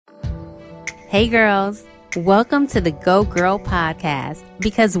Hey girls, welcome to the Go Girl podcast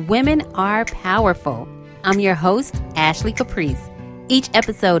because women are powerful. I'm your host, Ashley Caprice. Each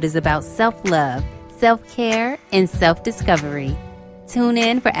episode is about self-love, self-care, and self-discovery. Tune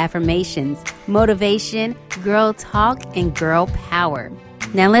in for affirmations, motivation, girl talk, and girl power.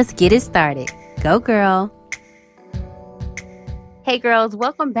 Now let's get it started. Go girl. Hey girls,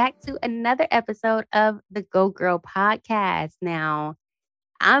 welcome back to another episode of the Go Girl podcast. Now,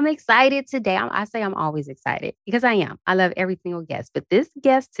 I'm excited today. I say I'm always excited because I am. I love every single guest. But this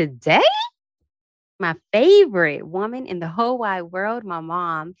guest today, my favorite woman in the whole wide world, my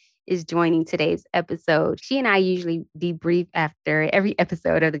mom, is joining today's episode. She and I usually debrief after every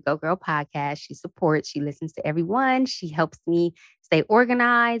episode of the Go Girl podcast. She supports, she listens to everyone. She helps me stay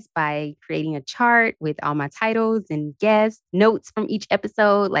organized by creating a chart with all my titles and guest notes from each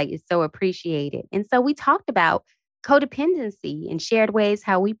episode. Like, it's so appreciated. And so we talked about codependency and shared ways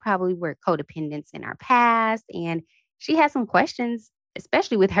how we probably were codependents in our past. And she had some questions,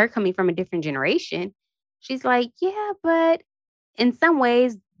 especially with her coming from a different generation. She's like, yeah, but in some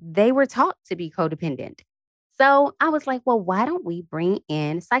ways they were taught to be codependent. So I was like, well, why don't we bring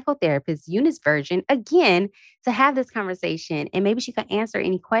in psychotherapist Eunice Virgin again to have this conversation? And maybe she could answer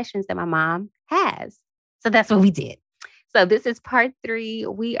any questions that my mom has. So that's what we did. So this is part 3.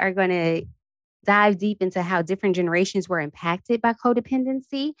 We are going to dive deep into how different generations were impacted by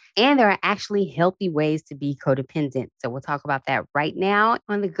codependency. And there are actually healthy ways to be codependent. So we'll talk about that right now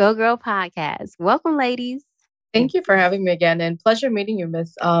on the Go Girl podcast. Welcome, ladies. Thank you for having me again, and pleasure meeting you,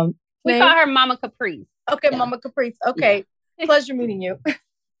 Miss. We call her Mama Caprice. Okay, yeah. Mama Caprice. Okay, yeah. Pleasure meeting you.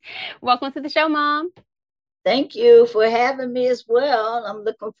 Welcome to the show, Mom. Thank you for having me as well. I'm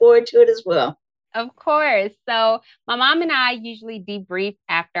looking forward to it as well. Of course. So my mom and I usually debrief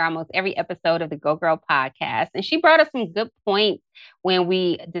after almost every episode of the Go Girl podcast. And she brought us some good points when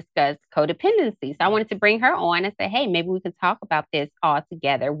we discussed codependency. So I wanted to bring her on and say, hey, maybe we can talk about this all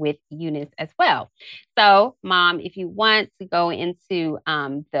together with Eunice as well. So Mom, if you want to go into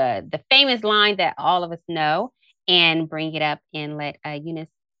the famous line that all of us know and bring it up and let Eunice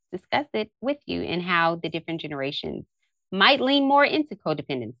discuss it with you and how the different generations might lean more into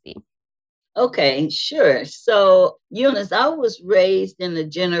codependency. Okay, sure. So, Eunice, I was raised in a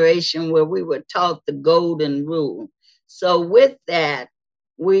generation where we were taught the golden rule. So with that,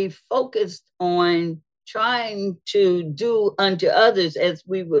 we focused on trying to do unto others as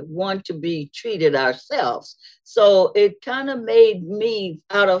we would want to be treated ourselves. So it kind of made me,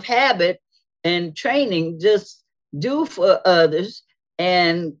 out of habit and training, just do for others.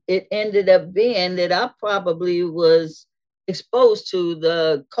 And it ended up being that I probably was exposed to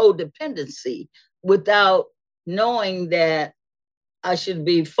the codependency without knowing that I should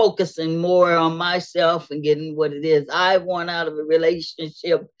be focusing more on myself and getting what it is I want out of a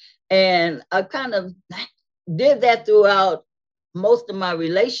relationship. And I kind of did that throughout most of my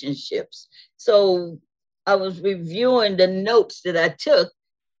relationships. So I was reviewing the notes that I took.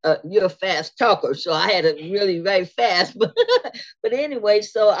 You're a fast talker, so I had it really very fast. But anyway,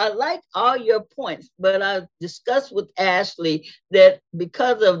 so I like all your points, but I discussed with Ashley that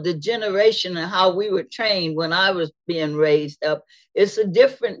because of the generation and how we were trained when I was being raised up, it's a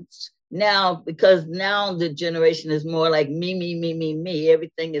difference now because now the generation is more like me, me, me, me, me.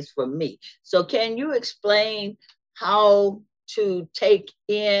 Everything is for me. So can you explain how to take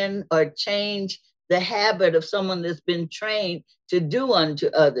in or change the habit of someone that's been trained to do unto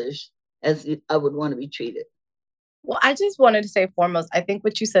others as I would want to be treated? Well, I just wanted to say foremost, I think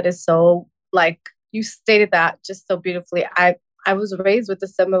what you said is so, like, you stated that just so beautifully. I was raised with a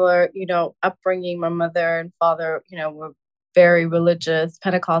similar, upbringing. My mother and father, were very religious,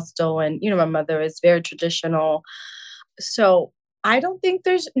 Pentecostal, and, my mother is very traditional. So I don't think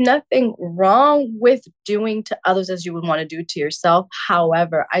there's nothing wrong with doing to others as you would want to do to yourself.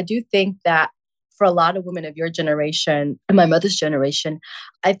 However, I do think that for a lot of women of your generation and my mother's generation,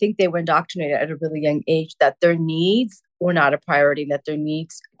 I think they were indoctrinated at a really young age that their needs were not a priority, that their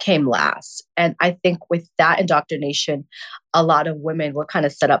needs came last. And I think with that indoctrination, a lot of women were kind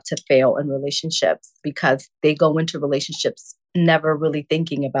of set up to fail in relationships because they go into relationships never really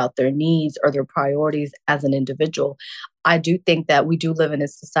thinking about their needs or their priorities as an individual. I do think that we do live in a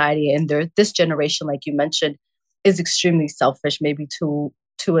society, and this generation, like you mentioned, is extremely selfish, maybe to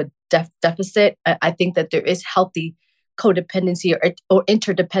a deficit. I think that there is healthy codependency or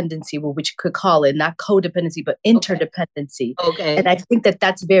interdependency, which you could call it, not codependency, but interdependency. Okay. And I think that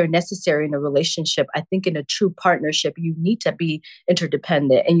that's very necessary in a relationship. I think in a true partnership, you need to be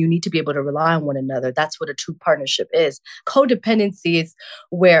interdependent and you need to be able to rely on one another. That's what a true partnership is. Codependency is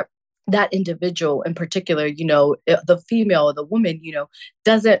where that individual in particular, the female or the woman,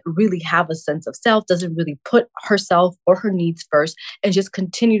 doesn't really have a sense of self, doesn't really put herself or her needs first, and just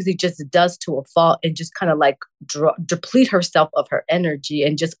continuously just does to a fault and just kind of like deplete herself of her energy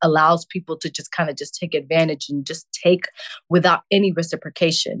and just allows people to just kind of just take advantage and just take without any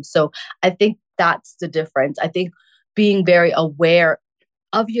reciprocation. So I think that's the difference. I think being very aware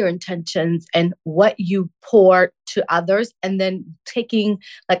of your intentions and what you pour to others, and then taking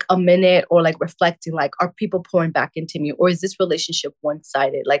like a minute or like reflecting, like, are people pouring back into me, or is this relationship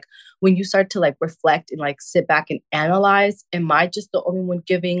one-sided? Like when you start to like reflect and like sit back and analyze, am I just the only one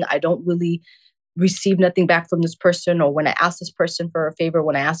giving? I don't really receive nothing back from this person, or when I ask this person for a favor,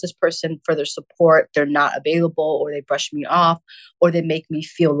 when I ask this person for their support, they're not available, or they brush me off, or they make me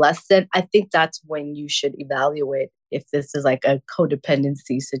feel less than. I think that's when you should evaluate if this is like a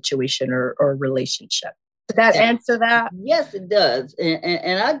codependency situation or relationship. Did that answer that? Yes, it does.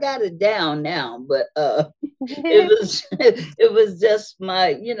 And I got it down now, but it was just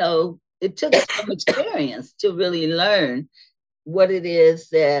my, it took some experience to really learn what it is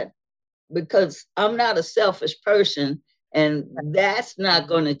that, because I'm not a selfish person and that's not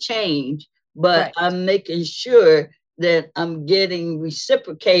going to change, but right. I'm making sure that I'm getting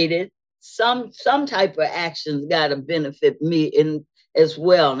reciprocated. Some type of actions got to benefit me in as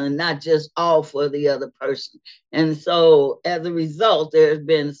well, and not just all for the other person. And so as a result, there's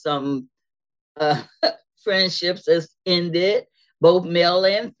been some friendships that's ended, both male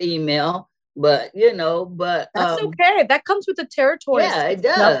and female. But that's okay. That comes with the territory. Yeah, it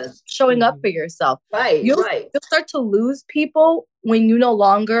does. Showing up for yourself. Right. You'll start to lose people when you no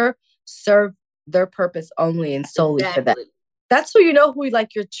longer serve their purpose only and solely for them. That's who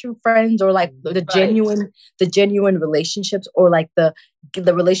like your true friends, or like the genuine relationships, or like the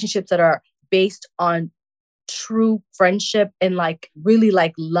relationships that are based on true friendship and like really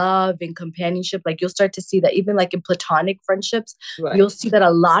like love and companionship. Like you'll start to see that even like in platonic friendships, you'll see that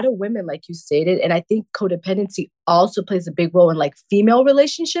a lot of women, like you stated, and I think codependency also plays a big role in like female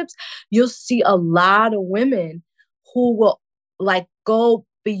relationships. You'll see a lot of women who will like go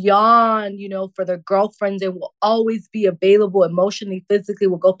beyond, for their girlfriends, and will always be available emotionally, physically,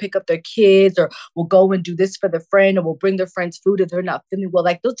 will go pick up their kids, or will go and do this for their friend, or will bring their friends food if they're not feeling well.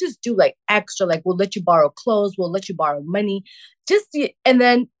 Like they'll just do like extra, like we'll let you borrow clothes, we'll let you borrow money. And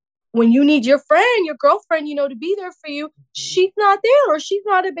then when you need your friend, your girlfriend, to be there for you, she's not there, or she's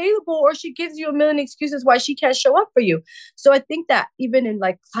not available, or she gives you a million excuses why she can't show up for you. So I think that even in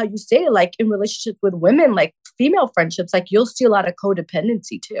like how you say it, like in relationships with women, like female friendships, like you'll see a lot of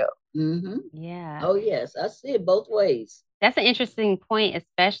codependency too. Mm-hmm. Yeah. Oh yes, I see it both ways. That's an interesting point,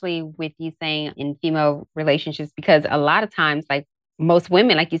 especially with you saying in female relationships, because a lot of times, like most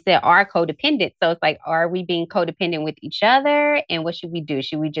women, like you said, are codependent. So it's like, are we being codependent with each other? And what should we do?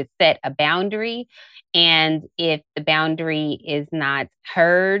 Should we just set a boundary? And if the boundary is not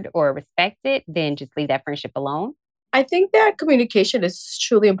heard or respected, then just leave that friendship alone? I think that communication is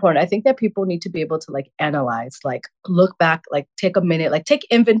truly important. I think that people need to be able to like analyze, like look back, like take a minute, like take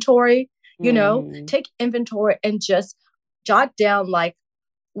inventory, take inventory and just jot down, like,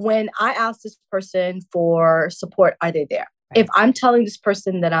 when I ask this person for support, are they there? If I'm telling this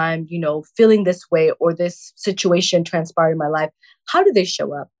person that I'm, feeling this way, or this situation transpired in my life, how do they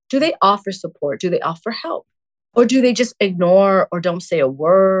show up? Do they offer support? Do they offer help? Or do they just ignore or don't say a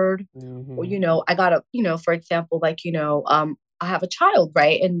word? Mm-hmm. Or, I got for example, like, I have a child,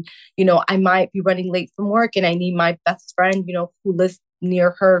 right? And, I might be running late from work and I need my best friend, who lives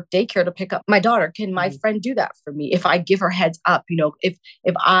near her daycare to pick up my daughter. Can my friend do that for me? If I give her heads up, if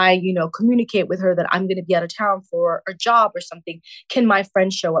I, communicate with her that I'm going to be out of town for a job or something, can my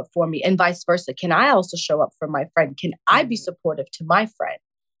friend show up for me? And vice versa. Can I also show up for my friend? Can I be supportive to my friend,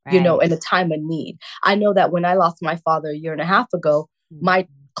 in a time of need? I know that when I lost my father a year and a half ago, my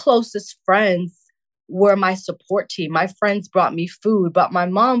closest friends were my support team. My friends brought me food, brought my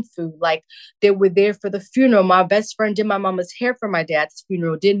mom food. Like they were there for the funeral. My best friend did my mama's hair for my dad's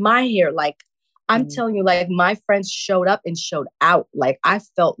funeral, did my hair. Like I'm telling you, like my friends showed up and showed out. Like I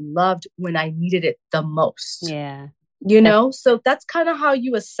felt loved when I needed it the most. Yeah. So that's kind of how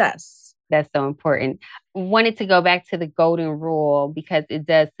you assess. That's so important. Wanted to go back to the golden rule, because it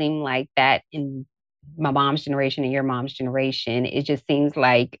does seem like that in my mom's generation and your mom's generation, it just seems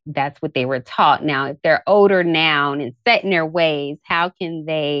like that's what they were taught. Now, if they're older now and set in their ways, how can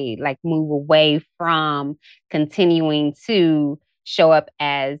they like move away from continuing to show up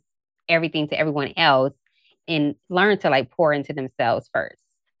as everything to everyone else and learn to like pour into themselves first?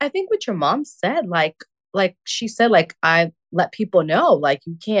 I think what your mom said, like she said, like, I let people know, like,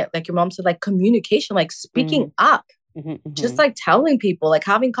 you can't, like your mom said, like communication, like speaking up. just like telling people, like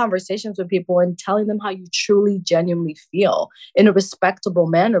having conversations with people and telling them how you truly genuinely feel in a respectable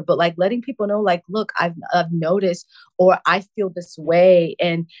manner, but like letting people know, like, look, I've noticed, or I feel this way,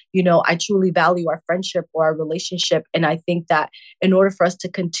 and I truly value our friendship or our relationship, and I think that in order for us to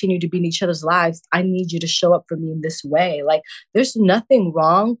continue to be in each other's lives, I need you to show up for me in this way. Like, there's nothing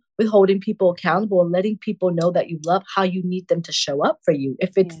wrong with holding people accountable and letting people know that you love how you need them to show up for you,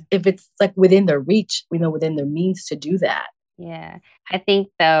 if it's like within their reach, within their means to do that. Yeah. I think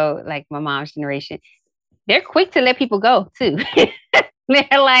though, like my mom's generation, they're quick to let people go too.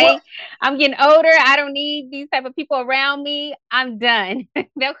 They're like, well, I'm getting older. I don't need these type of people around me. I'm done.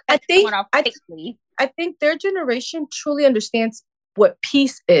 They'll cut someone off quickly. I think their generation truly understands what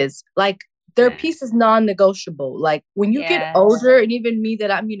peace is. Like, their peace is non-negotiable. Like, when you get older, and even me,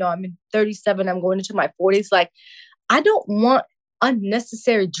 that I'm in 37, I'm going into my 40s. Like, I don't want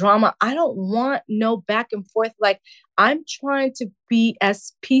unnecessary drama. I don't want no back and forth. Like, I'm trying to be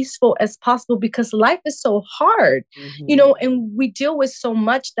as peaceful as possible because life is so hard, and we deal with so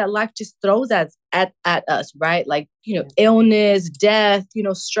much that life just throws at us, right? Like, illness, death,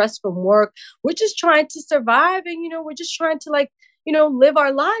 stress from work. We're just trying to survive, and, we're just trying to like, live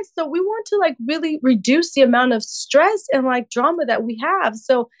our lives. So we want to like really reduce the amount of stress and like drama that we have.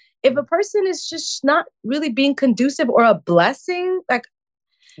 So if a person is just not really being conducive or a blessing, like,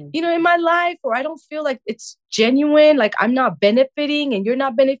 in my life, or I don't feel like it's genuine, like I'm not benefiting and you're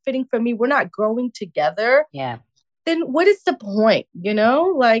not benefiting from me, we're not growing together. Yeah. Then what is the point?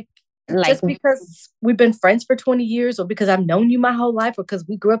 Like just because we've been friends for 20 years, or because I've known you my whole life, or because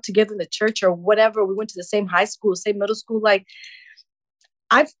we grew up together in the church or whatever, we went to the same high school, same middle school, like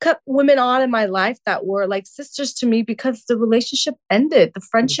I've cut women on in my life that were like sisters to me because the relationship ended. The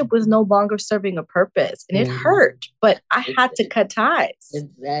friendship was no longer serving a purpose, and it hurt, but I had to cut ties.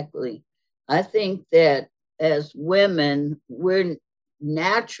 Exactly. I think that as women, we're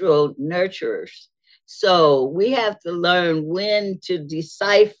natural nurturers. So we have to learn when to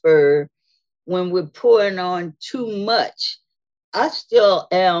decipher when we're pouring on too much. I still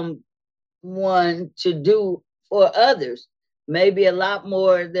am one to do for others, maybe a lot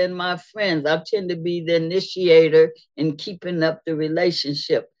more than my friends. I tend to be the initiator in keeping up the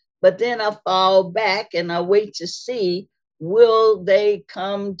relationship. But then I fall back and I wait to see, will they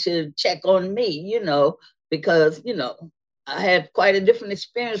come to check on me, because, I had quite a different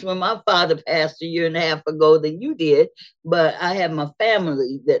experience when my father passed a year and a half ago than you did, but I had my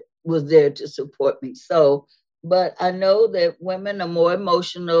family that was there to support me. So, but I know that women are more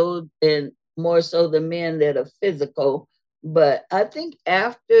emotional and more so than men that are physical. But I think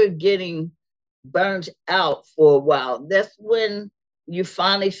after getting burnt out for a while, that's when you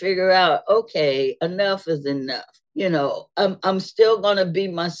finally figure out, okay, enough is enough. I'm still going to be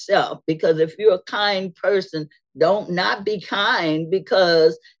myself, because if you're a kind person, don't not be kind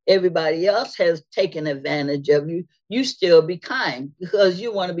because everybody else has taken advantage of you. You still be kind because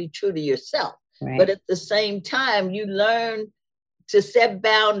you want to be true to yourself. Right. But at the same time, you learn to set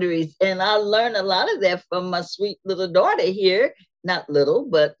boundaries. And I learned a lot of that from my sweet little daughter here. Not little,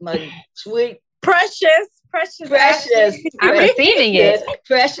 but my sweet. Precious. I'm receiving it.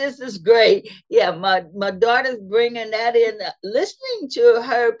 Precious is great. Yeah, my daughter's bringing that in. Listening to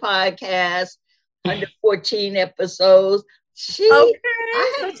her podcast, 114 episodes. I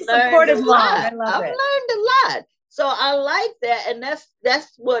have such a supportive mom. I love it. I've learned a lot. So I like that. And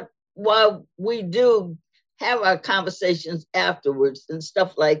that's why we do have our conversations afterwards and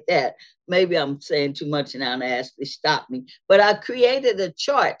stuff like that. Maybe I'm saying too much now and Ashley stop me. But I created a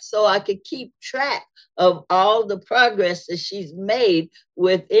chart so I could keep track of all the progress that she's made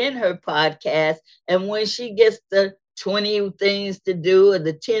within her podcast. And when she gets the 20 things to do or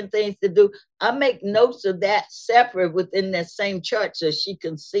the 10 things to do, I make notes of that separate within that same chart so she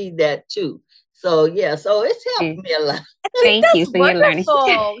can see that too. So yeah, so it's helped me a lot. Thank you. So you're learning.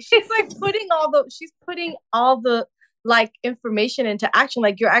 She's like putting all the like information into action.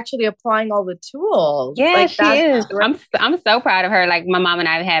 Like, you're actually applying all the tools. Yeah, like, she is. I'm so proud of her. Like, my mom and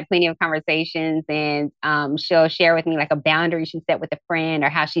I have had plenty of conversations, and she'll share with me like a boundary she set with a friend, or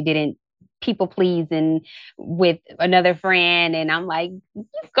how she didn't people pleasing with another friend. And I'm like,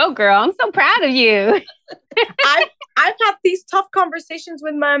 go girl. I'm so proud of you. I've had these tough conversations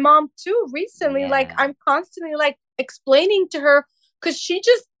with my mom too recently. Yeah. Like, I'm constantly like explaining to her, because she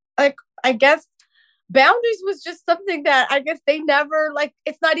just like, I guess boundaries was just something that I guess they never, like,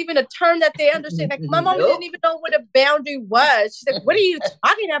 it's not even a term that they understand. Like, my mom didn't even know what a boundary was. She's like, what are you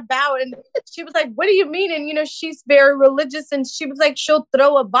talking about? And she was like, what do you mean? And, she's very religious, and she was like, she'll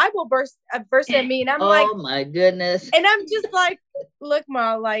throw a Bible verse at me. And I'm like, oh my goodness. And I'm just like, look,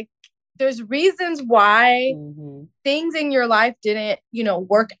 Ma, like, there's reasons why Mm-hmm. things in your life didn't,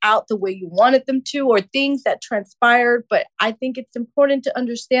 work out the way you wanted them to, or things that transpired. But I think it's important to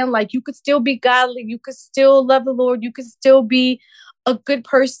understand, like, you could still be godly, you could still love the Lord, you could still be a good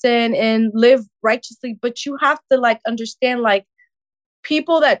person and live righteously. But you have to, like, understand, like,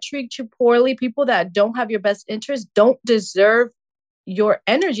 people that treat you poorly, people that don't have your best interest, don't deserve your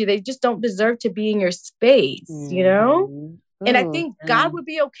energy. They just don't deserve to be in your space, Mm-hmm. And I Ooh. think God would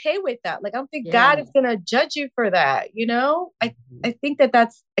be okay with that. Like, I don't think Yeah. God is going to judge you for that. I think that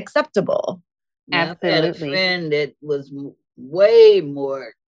that's acceptable. Now, I've had a Absolutely. friend that was way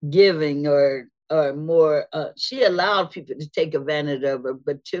more giving or more, she allowed people to take advantage of her.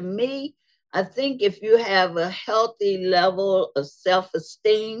 But to me, I think if you have a healthy level of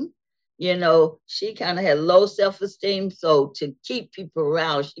self-esteem, she kind of had low self-esteem. So to keep people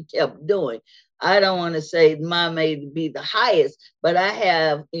around, she kept doing. I don't want to say mine may be the highest, but I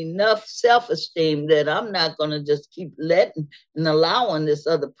have enough self-esteem that I'm not going to just keep letting and allowing this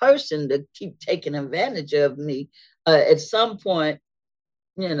other person to keep taking advantage of me. At some point,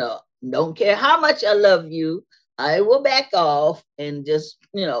 don't care how much I love you, I will back off and just,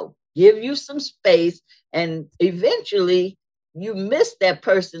 give you some space. And eventually you miss that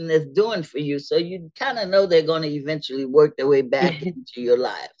person that's doing for you. So you kind of know they're going to eventually work their way back into your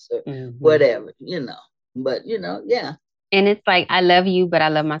lives or whatever, But, yeah. And it's like, I love you, but I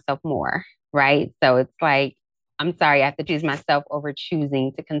love myself more, right? So it's like, I'm sorry, I have to choose myself over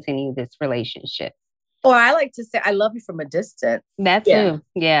choosing to continue this relationship. Or I like to say, I love you from a distance. That too.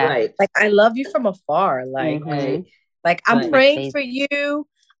 Yeah. Right. Like, I love you from afar. Like, Mhm. like I'm Right. praying for you.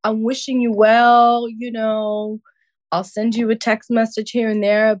 I'm wishing you well, I'll send you a text message here and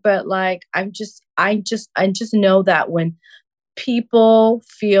there, but like, I just know that when people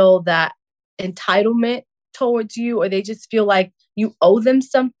feel that entitlement towards you, or they just feel like you owe them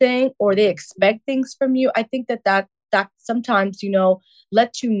something, or they expect things from you, I think that sometimes,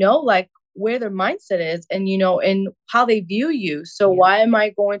 lets you know, like, where their mindset is, and and how they view you. So why am I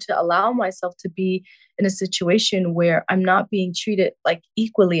going to allow myself to be in a situation where I'm not being treated like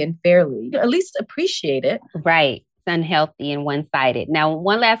equally and fairly? At least appreciate it. Right. It's unhealthy and one-sided. Now,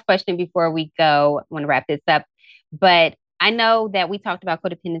 one last question before we go. I want to wrap this up, but I know that we talked about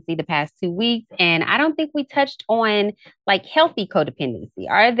codependency the past 2 weeks, and I don't think we touched on like healthy codependency.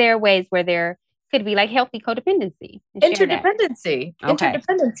 Are there ways where there could be like healthy codependency? Interdependency. Okay.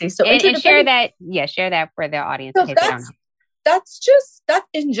 Interdependency. So and share that. Yeah, share that for the audience. So that's just that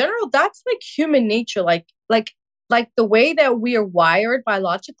in general. That's like human nature. Like the way that we are wired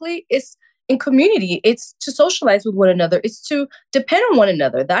biologically is in community. It's to socialize with one another. It's to depend on one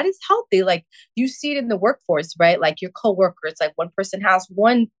another. That is healthy. Like, you see it in the workforce, right? Like, your coworkers. Like, one person has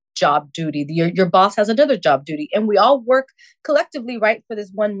one job duty, your boss has another job duty, and we all work collectively, right, for this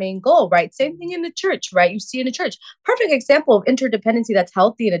one main goal, right? Same thing in the church, right? You see in the church, perfect example of interdependency that's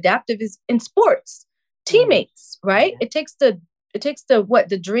healthy and adaptive is in sports. Teammates, right? It takes the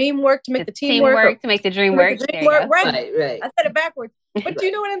dream work to make the team work, to make the dream work. Right. I said it backwards. But do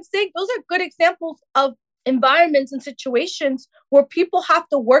you know what I'm saying? Those are good examples of environments and situations where people have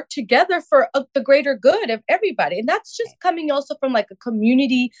to work together for the greater good of everybody. And that's just coming also from like a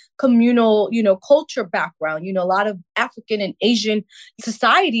communal, culture background. A lot of African and Asian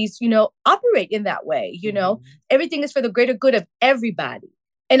societies, operate in that way. Everything is for the greater good of everybody.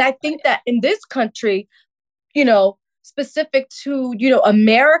 And I think that in this country, specific to,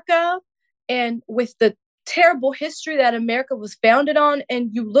 America, and with the terrible history that America was founded on,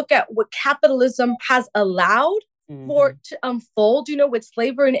 and you look at what capitalism has allowed for it to unfold, with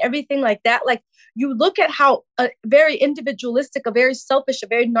slavery and everything like that. Like, you look at how a very individualistic, a very selfish, a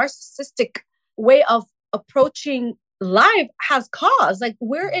very narcissistic way of approaching life has caused. Like,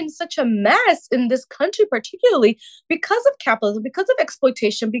 we're in such a mess in this country, particularly because of capitalism, because of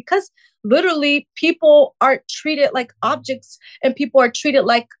exploitation, because literally people are treated like objects and people are treated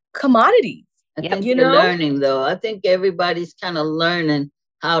like commodities. I think you're learning, though. I think everybody's kind of learning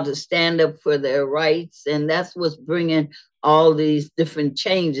how to stand up for their rights. And that's what's bringing all these different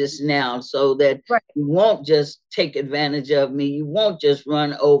changes now, so that you won't just take advantage of me. You won't just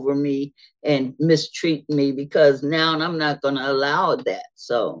run over me and mistreat me, because now I'm not going to allow that.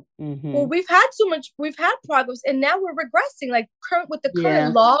 So, well, we've had progress, and now we're regressing, like with the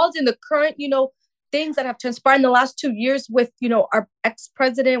current laws and the current, things that have transpired in the last 2 years with, our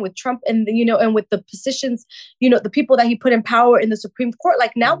ex-president, with Trump, and and with the positions, the people that he put in power in the Supreme Court,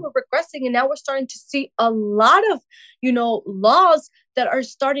 like now we're regressing, and now we're starting to see a lot of, laws that are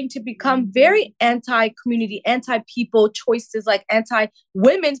starting to become very anti-community, anti-people choices, like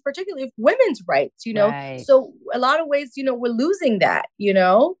anti-women's, particularly women's rights, Right. So a lot of ways, we're losing that, Yeah,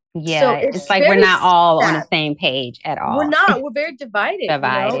 So it's like we're not all on the same page at We're all. not. We're very divided,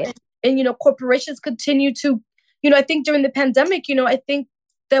 Divided. And corporations continue to, I think during the pandemic, I think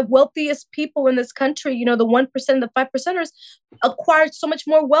the wealthiest people in this country, the 1%, the 5%ers acquired so much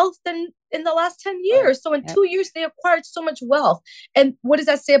more wealth than in the last 10 years. So in 2 years, they acquired so much wealth. And what does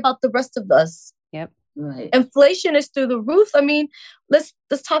that say about the rest of us? Yep. Right. Inflation is through the roof. I mean, let's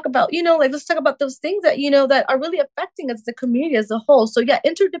talk about, let's talk about those things that, that are really affecting us as a community as a whole. So yeah,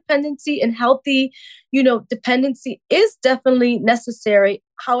 interdependency and healthy, dependency is definitely necessary.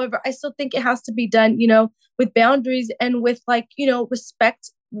 However, I still think it has to be done, with boundaries and with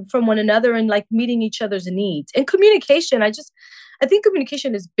respect from one another and meeting each other's needs and communication. I think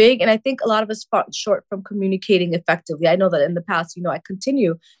communication is big, and I think a lot of us fall short from communicating effectively. I know that in the past, I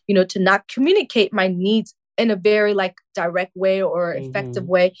continue, to not communicate my needs in a very direct way or effective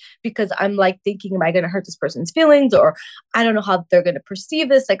way, because I'm thinking, am I going to hurt this person's feelings, or I don't know how they're going to perceive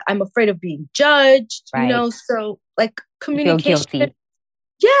this. I'm afraid of being judged, right. So communication. You feel guilty.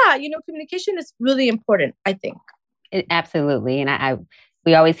 Yeah, communication is really important, I think. Absolutely. And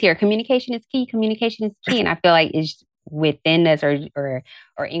we always hear communication is key. Communication is key. And I feel like it's within us or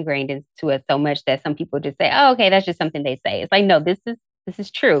ingrained into us so much that some people just say, oh, okay, that's just something they say. It's like, no, this is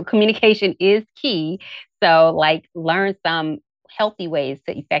true. Communication is key. So learn some healthy ways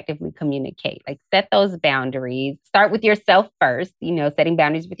to effectively communicate, set those boundaries, start with yourself first, setting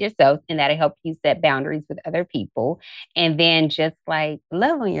boundaries with yourself, and that'll help you set boundaries with other people. And then just love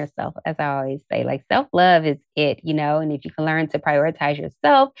on yourself, as I always say, self-love is it, and if you can learn to prioritize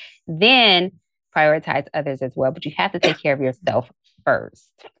yourself, then prioritize others as well. But you have to take care of yourself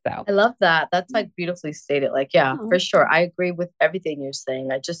first. So I love that. That's beautifully stated. Yeah, for sure. I agree with everything you're saying.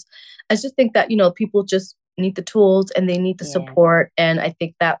 I just think that, people just need the tools and they need the support. And I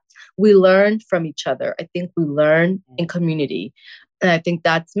think that we learn from each other. I think we learn in community. And I think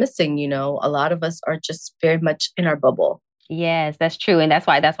that's missing. A lot of us are just very much in our bubble. Yes, that's true. And that's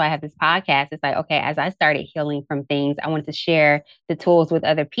why I have this podcast. It's okay, as I started healing from things, I wanted to share the tools with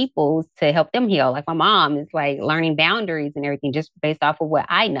other people to help them heal. My mom is learning boundaries and everything just based off of what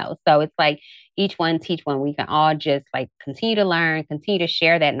I know. So it's each one teach one. We can all just continue to learn, continue to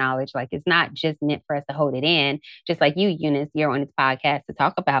share that knowledge. It's not just meant for us to hold it in. Just like you, Eunice, you're on this podcast to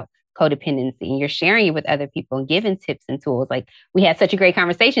talk about codependency, and you're sharing it with other people and giving tips and tools. We had such a great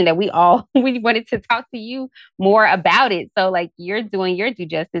conversation that we wanted to talk to you more about it. So you're doing your due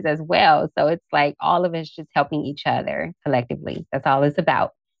justice as well. So it's all of us just helping each other collectively. That's all it's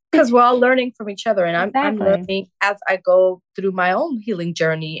about. Because we're all learning from each other. And I'm learning as I go through my own healing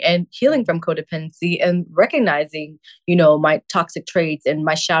journey and healing from codependency and recognizing, my toxic traits and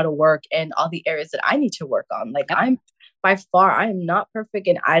my shadow work and all the areas that I need to work on. By far, I am not perfect,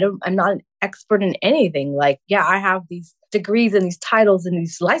 and I'm not an expert in anything. I have these degrees and these titles and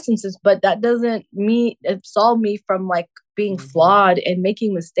these licenses, but that doesn't absolve me from being flawed and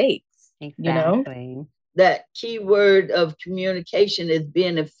making mistakes. Exactly. That key word of communication is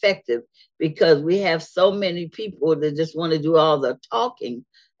being effective, because we have so many people that just want to do all the talking.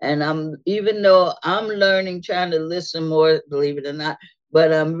 And even though I'm learning, trying to listen more, believe it or not,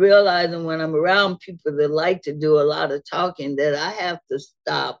 but I'm realizing when I'm around people that like to do a lot of talking, that I have to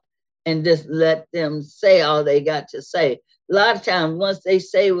stop and just let them say all they got to say. A lot of times, once they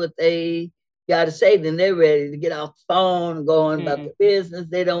say what they got to say, then they're ready to get off the phone and go on about the business.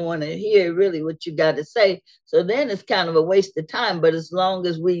 They don't want to hear really what you got to say. So then it's kind of a waste of time. But as long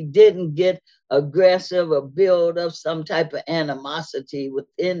as we didn't get aggressive or build up some type of animosity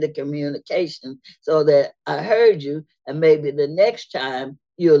within the communication, so that I heard you, and maybe the next time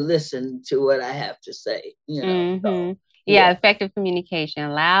you'll listen to what I have to say. So, effective communication.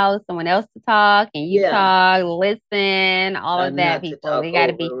 Allow someone else to talk and you talk, listen, all of that, people. They got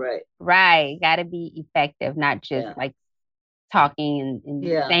to be right. Got to be effective, not just talking and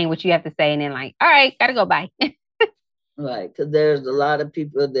saying what you have to say and then all right, got to go, bye. Right, because there's a lot of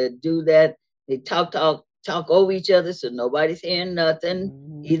people that do that. They talk over each other, so nobody's hearing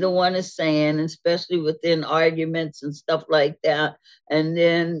nothing either one is saying, especially within arguments and stuff like that. And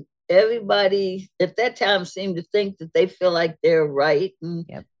then everybody at that time seemed to think that they feel like they're right. And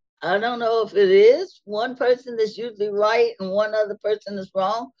I don't know if it is one person that's usually right and one other person is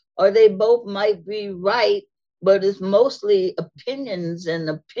wrong, or they both might be right but it's mostly opinions and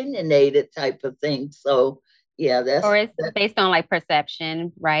opinionated type of things. So yeah, or it's based on like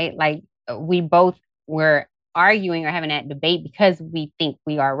perception, right? Like we both were arguing or having that debate because we think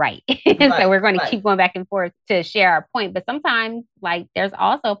we are right. So we're going to keep going back and forth to share our point. But sometimes like there's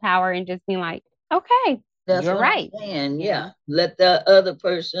also power in just being like, okay, you're right. Yeah. Let the other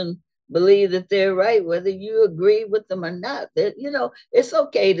person believe that they're right, whether you agree with them or not. That, you know, it's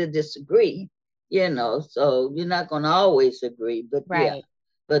okay to disagree, you know, so you're not going to always agree, but yeah.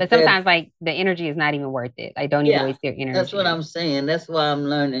 But sometimes like the energy is not even worth it. Like don't even waste your energy. That's what I'm saying. That's why I'm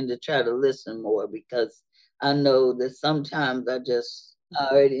learning to try to listen more, because I know that sometimes I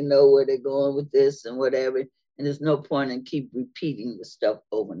already know where they're going with this and whatever. And there's no point in keep repeating the stuff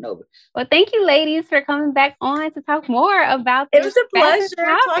over and over. Well, thank you, ladies, for coming back on to talk more about this. It was a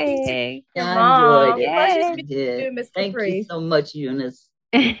pleasure talking to your mom. Pleasure speaking to you, Miss Capri. Thank you so much, Eunice.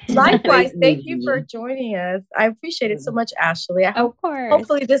 Likewise, thank you for joining us. I appreciate it so much, Ashley. Of course.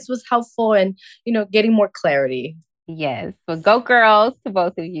 Hopefully this was helpful and, you know, getting more clarity. Yes. Well, go girls to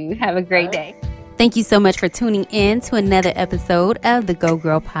both of you. Have a great day. Thank you so much for tuning in to another episode of the Go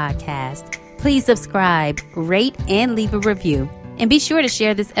Girl Podcast. Please subscribe, rate, and leave a review. And be sure to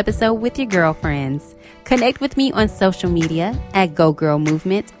share this episode with your girlfriends. Connect with me on social media at Go Girl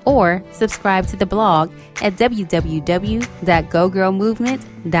Movement or subscribe to the blog at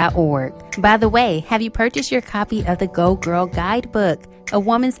www.gogirlmovement.org. By the way, have you purchased your copy of the Go Girl Guidebook, a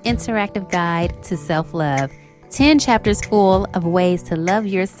woman's interactive guide to self-love? 10 chapters full of ways to love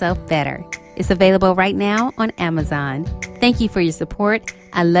yourself better. It's available right now on Amazon. Thank you for your support.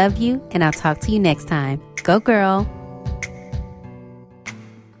 I love you, and I'll talk to you next time. Go Girl.